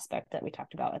service aspect that we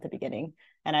talked about at the beginning.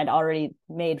 And I'd already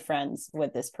made friends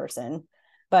with this person.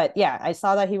 But yeah, I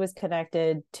saw that he was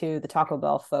connected to the Taco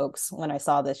Bell folks when I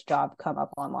saw this job come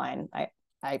up online.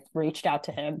 I reached out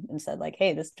to him and said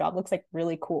hey, this job looks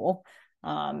really cool.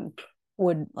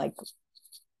 Would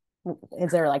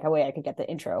is there a way I could get the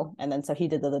intro? And then so he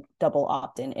did the double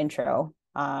opt-in intro.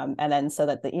 And then so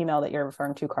that the email that you're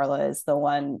referring to, Carla, is the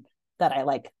one that I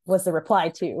was the reply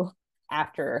to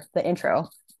after the intro.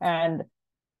 And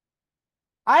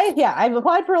I've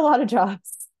applied for a lot of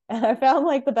jobs. And I found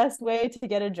the best way to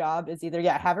get a job is either,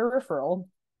 have a referral.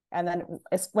 And then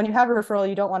when you have a referral,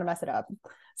 you don't want to mess it up.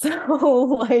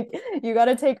 So you got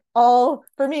to take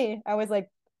for me, I was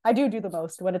I do the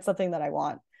most when it's something that I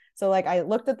want. So I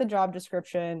looked at the job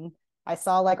description. I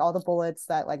saw all the bullets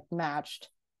that matched.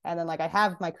 And then I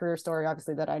have my career story,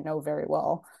 obviously, that I know very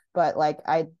well. But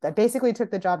I basically took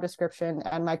the job description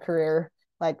and my career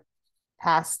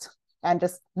past and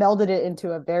just melded it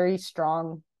into a very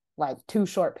strong 2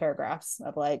 short paragraphs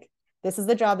of this is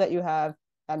the job that you have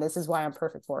and this is why I'm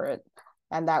perfect for it.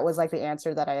 And that was the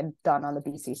answer that I had done on the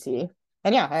BCC.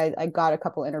 And yeah, I got a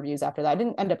couple interviews after that. I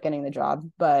didn't end up getting the job,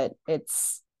 but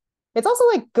it's also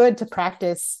good to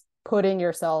practice putting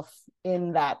yourself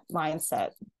in that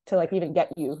mindset to even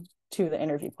get you to the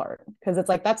interview part, because it's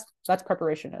that's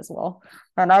preparation as well.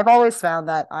 And I've always found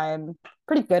that I'm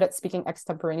pretty good at speaking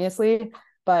extemporaneously,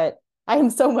 but I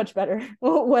am so much better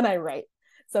when I write.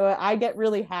 So I get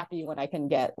really happy when I can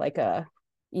get a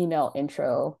email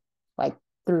intro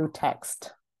through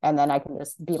text, and then I can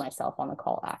just be myself on the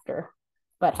call after,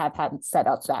 but have had set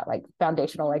up that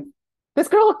foundational this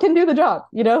girl can do the job,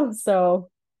 So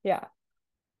yeah.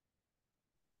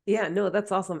 Yeah, no,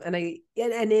 that's awesome. And it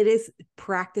is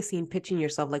practicing pitching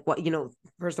yourself what,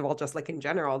 first of all, just in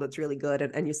general, that's really good.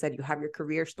 And you said you have your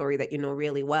career story that you know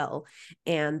really well.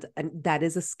 And that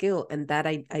is a skill. And that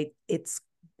it's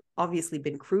obviously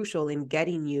been crucial in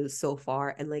getting you so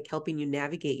far and helping you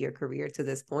navigate your career to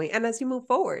this point and as you move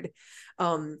forward.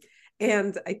 And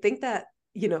I think that,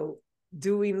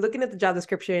 looking at the job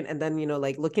description and then,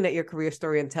 looking at your career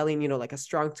story and telling, a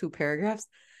strong 2 paragraphs,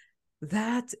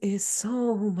 that is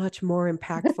so much more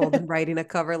impactful than writing a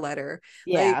cover letter.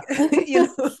 Yeah.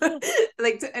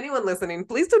 To anyone listening,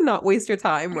 please do not waste your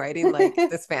time writing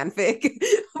this fanfic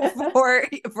for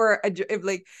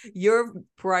if your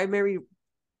primary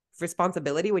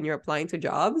responsibility when you're applying to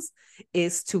jobs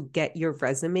is to get your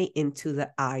resume into the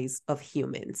eyes of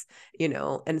humans,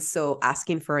 and so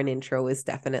asking for an intro is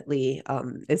definitely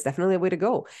a way to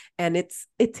go. And it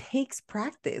takes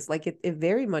practice. It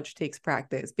very much takes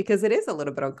practice, because it is a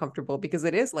little bit uncomfortable, because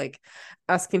it is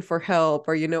asking for help,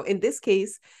 or in this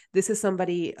case, this is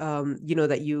somebody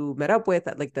that you met up with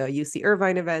at the UC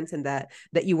Irvine event and that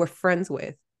you were friends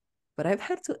with. But I've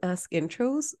had to ask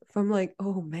intros from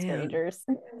oh man, Strangers.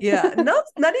 yeah, not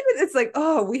even, it's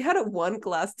oh, we had a 1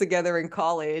 class together in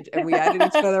college and we added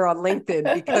each other on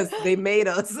LinkedIn because they made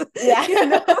us.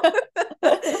 Yeah.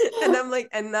 And I'm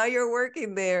and now you're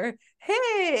working there.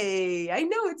 Hey, I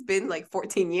know it's been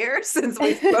 14 years since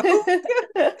we spoke.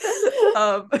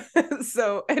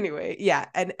 So anyway, yeah,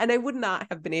 and I would not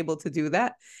have been able to do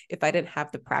that if I didn't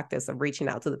have the practice of reaching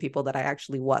out to the people that I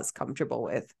actually was comfortable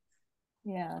with.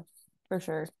 Yeah, for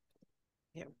sure.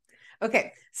 Yeah.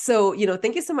 Okay. So,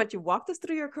 thank you so much. You walked us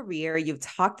through your career. You've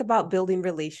talked about building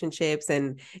relationships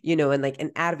and, and like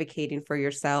and advocating for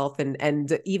yourself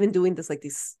and even doing this like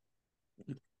these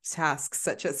tasks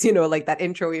such as, like that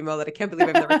intro email that I can't believe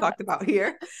I've never talked about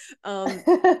here. Um,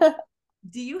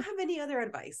 do you have any other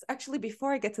advice? Actually,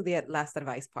 before I get to the last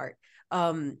advice part,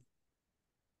 I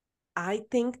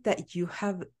think that you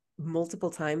have multiple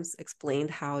times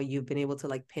explained how you've been able to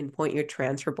like pinpoint your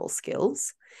transferable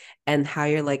skills and how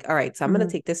you're like, all right, so I'm going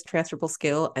to take this transferable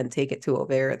skill and take it to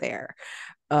over there.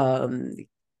 Um,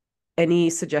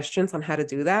 any suggestions on how to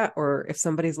do that? Or if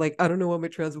somebody's like, I don't know what my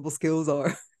transferable skills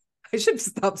are. I should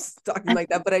stop talking like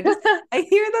that, but I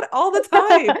hear that all the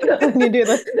time. When you do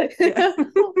this. Yeah.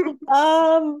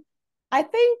 I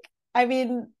think, I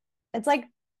mean, it's like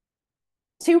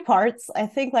two parts. I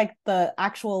think like the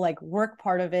actual like work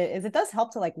part of it is it does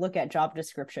help to like look at job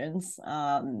descriptions.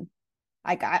 I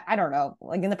don't know,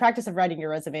 like in the practice of writing your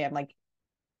resume, I'm like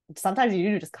sometimes you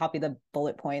do just copy the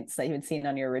bullet points that you had seen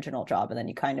on your original job and then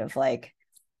you kind of like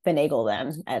finagle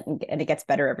them and it gets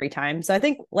better every time. So I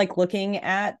think like looking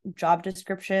at job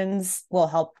descriptions will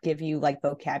help give you like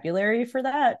vocabulary for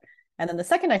that. And then the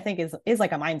second I think is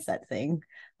like a mindset thing,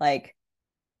 like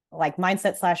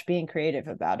mindset slash being creative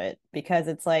about it, because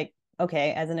it's like,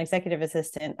 okay, as an executive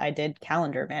assistant, I did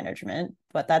calendar management,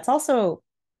 but that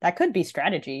could be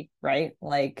strategy, right?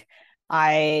 Like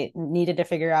I needed to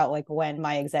figure out like when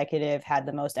my executive had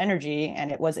the most energy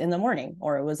and it was in the morning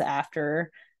or it was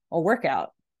after a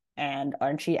workout. And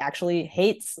she actually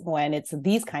hates when it's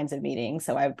these kinds of meetings.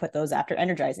 So I would put those after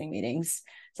energizing meetings.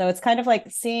 So it's kind of like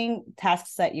seeing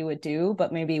tasks that you would do,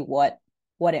 but maybe what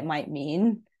it might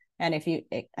mean, and if you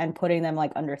and putting them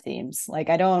like under themes. Like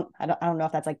I don't know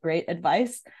if that's like great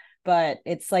advice, but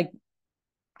it's like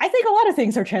I think a lot of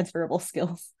things are transferable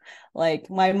skills. Like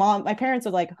my parents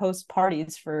would like host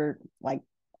parties for like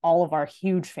all of our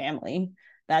huge family.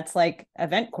 That's like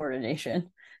event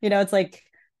coordination. It's like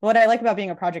what I like about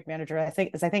being a project manager, I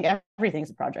think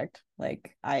everything's a project.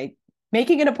 Like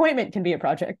making an appointment can be a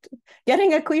project.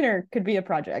 Getting a cleaner could be a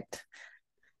project.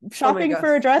 Oh my Shopping gosh.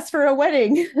 for a dress for a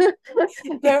wedding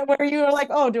where you are like,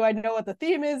 oh, do I know what the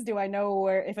theme is? Do I know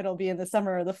where if it'll be in the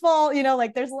summer or the fall?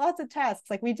 Like there's lots of tasks.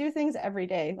 Like we do things every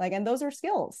day. Like, and those are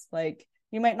skills. Like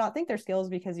you might not think they're skills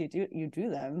because you do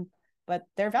them, but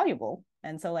they're valuable.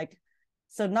 And so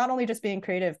not only just being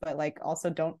creative, but like also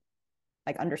don't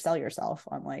like undersell yourself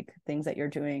on like things that you're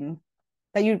doing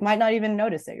that you might not even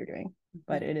notice that you're doing,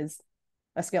 but it is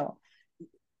a skill.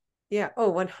 Yeah.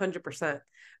 Oh, 100%.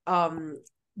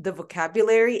 The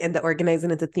vocabulary and the organizing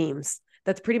into themes.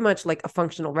 That's pretty much like a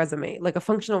functional resume. Like a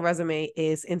functional resume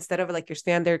is instead of like your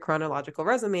standard chronological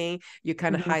resume, you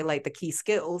kind of highlight the key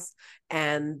skills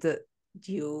and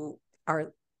you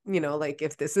are, like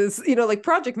if this is, like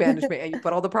project management and you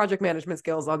put all the project management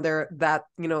skills on there, that,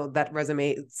 that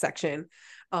resume section.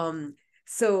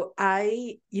 So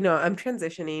I'm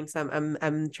transitioning. So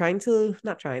I'm trying to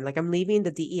not trying, like I'm leaving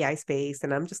the DEI space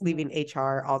and I'm just leaving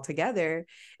HR altogether.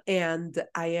 And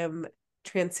I am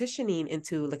transitioning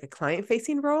into like a client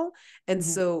facing role. And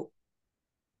so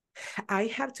I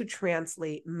have to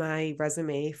translate my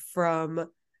resume from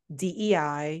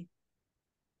DEI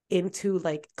into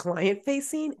like client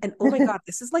facing. And oh my God,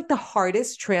 this is like the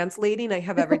hardest translating I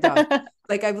have ever done.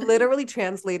 Like I've literally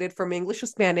translated from English to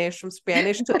Spanish, from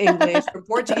Spanish to English, from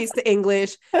Portuguese to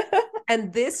English.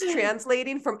 And this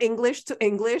translating from English to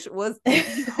English was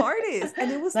the hardest.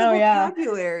 And it was the Oh yeah.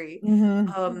 vocabulary.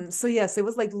 So yes, it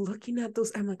was like looking at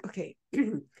those. I'm like, okay,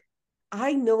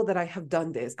 I know that I have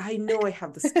done this. I know I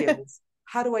have the skills.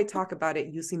 How do I talk about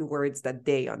it using words that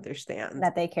they understand?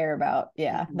 That they care about.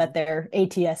 Yeah. That their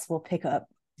ATS will pick up.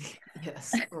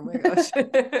 Yes. Oh my gosh.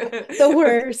 The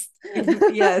worst.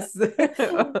 Yes.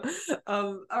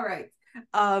 All right.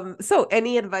 So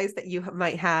any advice that you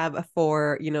might have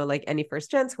for, like any first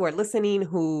gents who are listening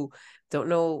who don't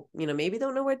know, maybe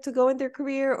don't know where to go in their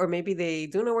career, or maybe they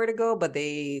do know where to go, but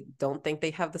they don't think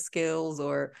they have the skills,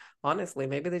 or honestly,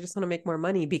 maybe they just want to make more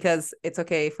money, because it's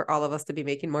okay for all of us to be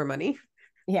making more money.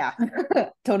 Yeah.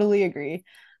 Totally agree.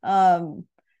 I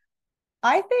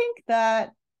think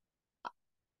that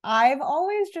I've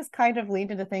always just kind of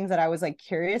leaned into things that I was like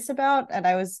curious about, and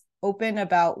I was open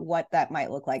about what that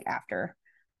might look like after.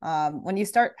 When you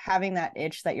start having that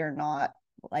itch that you're not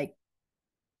like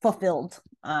fulfilled,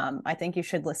 I think you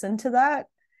should listen to that,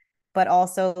 but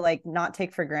also like not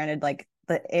take for granted like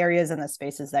the areas and the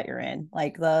spaces that you're in.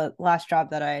 Like the last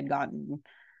job that I had gotten,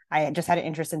 I just had an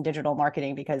interest in digital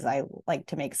marketing because I like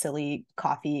to make silly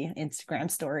coffee Instagram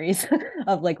stories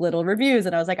of like little reviews.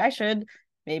 And I was like, I should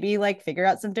maybe like figure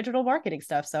out some digital marketing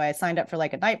stuff. So I signed up for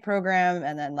like a night program,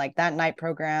 and then like that night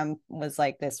program was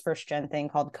like this first gen thing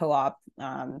called co-op.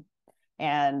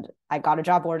 And I got a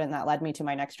job board, and that led me to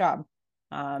my next job.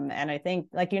 And I think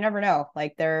like you never know,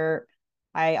 like there,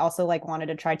 I also like wanted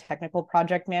to try technical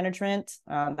project management.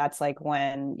 That's like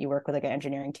when you work with like an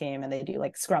engineering team and they do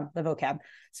like Scrum, the vocab,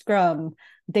 Scrum,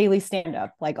 daily stand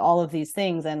up, like all of these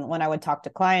things. And when I would talk to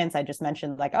clients, I just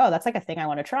mentioned like, oh, that's like a thing I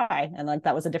want to try. And like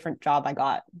that was a different job I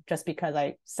got just because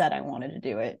I said I wanted to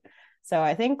do it. So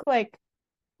I think like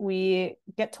we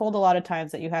get told a lot of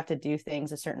times that you have to do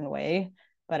things a certain way.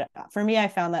 But for me, I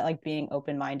found that like being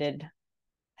open minded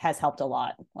has helped a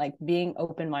lot, like being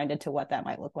open-minded to what that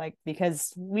might look like,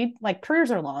 because we like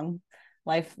careers are long,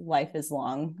 life is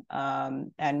long,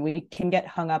 and we can get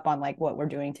hung up on like what we're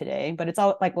doing today, but it's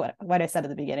all like what I said at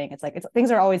the beginning, it's like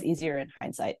things are always easier in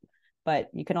hindsight, but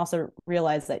you can also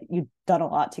realize that you've done a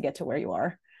lot to get to where you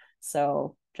are.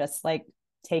 So just like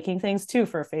taking things too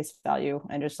for face value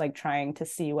and just like trying to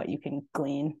see what you can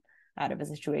glean out of a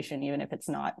situation, even if it's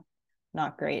not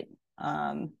great.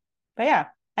 But yeah,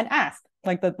 and ask,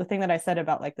 like the thing that I said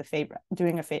about like the favor,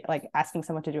 doing a favor, like asking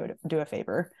someone to do a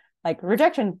favor, like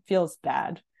rejection feels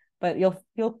bad, but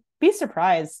you'll be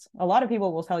surprised. A lot of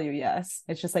people will tell you yes.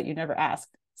 It's just that you never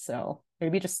asked. So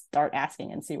maybe just start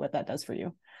asking and see what that does for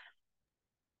you.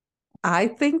 I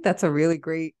think that's a really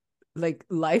great like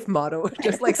life motto.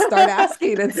 Just like start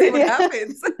asking and see what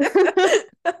happens.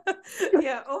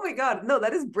 Yeah. Oh my God. No,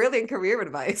 that is brilliant career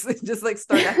advice. Just like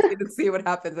start asking and see what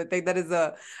happens. I think that is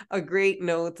a great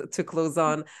note to close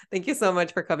on. Thank you so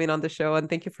much for coming on the show, and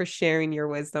thank you for sharing your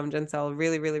wisdom, Janzel.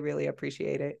 Really, really, really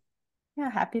appreciate it.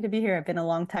 Yeah, happy to be here. I've been a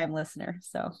long time listener,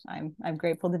 so I'm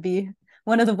grateful to be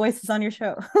one of the voices on your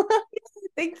show.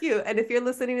 Thank you. And if you're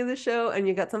listening to the show and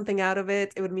you got something out of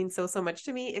it, it would mean so, so much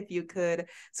to me if you could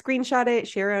screenshot it,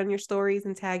 share it on your stories,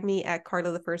 and tag me at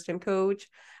Carla the First Gen Coach,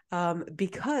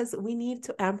 because we need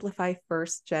to amplify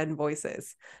first gen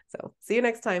voices. So see you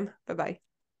next time. Bye-bye.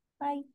 Bye.